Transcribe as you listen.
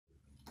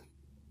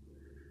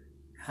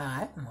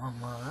Hi,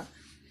 Mama.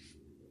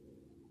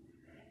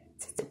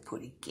 She's a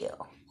pretty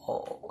girl.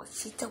 Oh,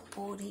 she's a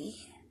booty.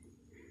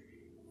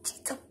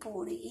 She's a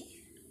booty.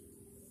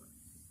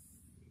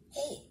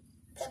 Hey,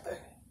 Pepper.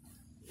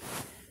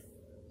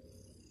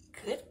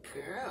 Good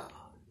girl.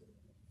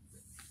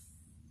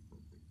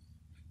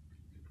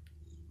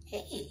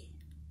 Hey.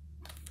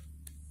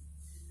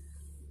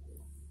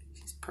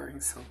 She's purring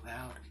so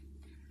loud.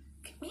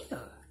 Come here.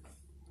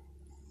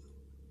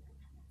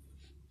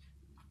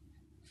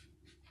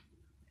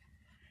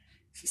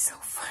 She's so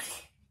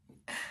funny.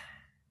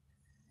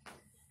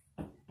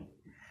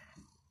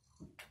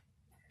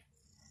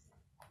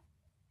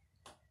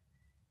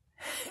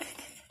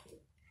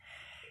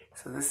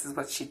 So this is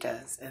what she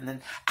does. And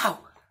then, ow,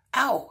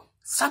 ow,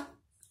 stop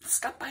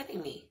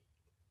biting me.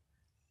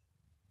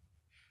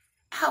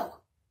 Ow.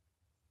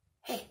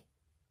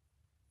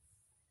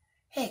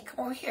 Hey,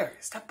 come over here.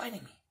 Stop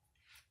biting me.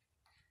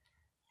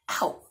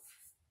 Ow.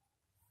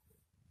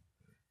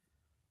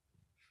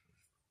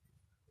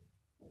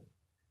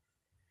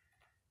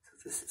 So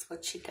this is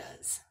what she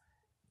does.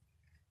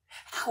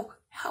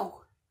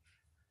 Ow.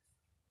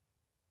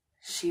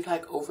 She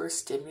like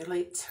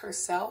overstimulates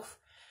herself,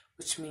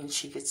 which means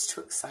she gets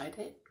too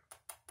excited.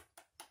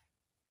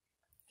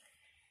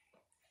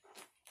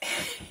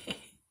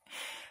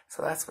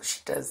 So that's what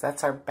she does.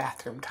 That's our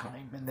bathroom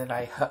time. And then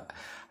I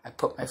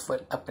put my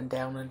foot up and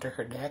down under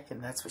her neck,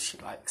 and that's what she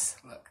likes.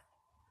 Look.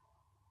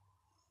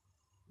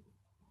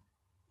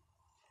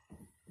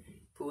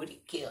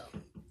 Booty girl.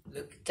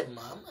 Look at the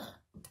mama.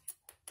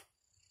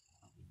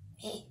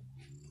 Hey.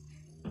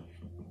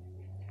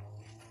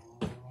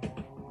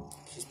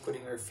 She's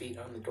putting her feet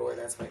on the door.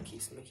 That's why it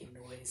keeps making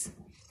noise.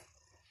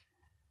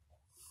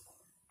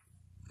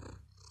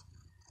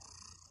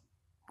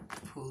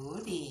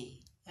 Pooty.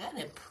 Not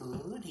a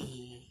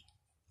pooty.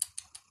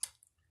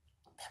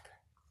 Pepper.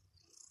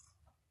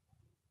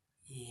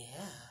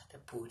 Yeah, the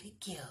booty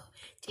girl.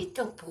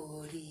 Little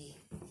booty.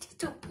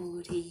 Little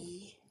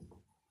booty.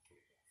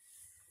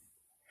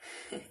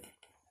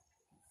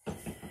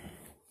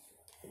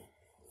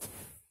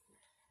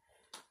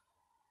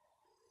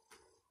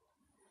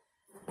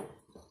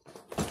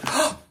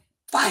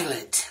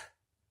 Violet!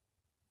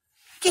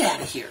 Get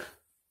out of here.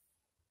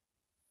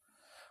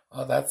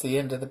 Well, that's the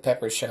end of the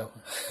Pepper show.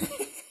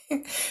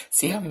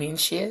 See how mean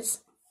she is?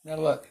 Now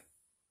look.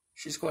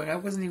 She's going, I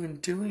wasn't even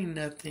doing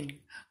nothing.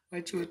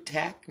 Why'd you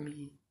attack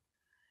me?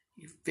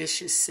 You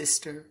vicious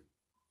sister.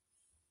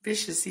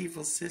 Vicious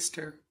evil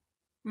sister.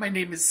 My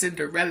name is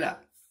Cinderella.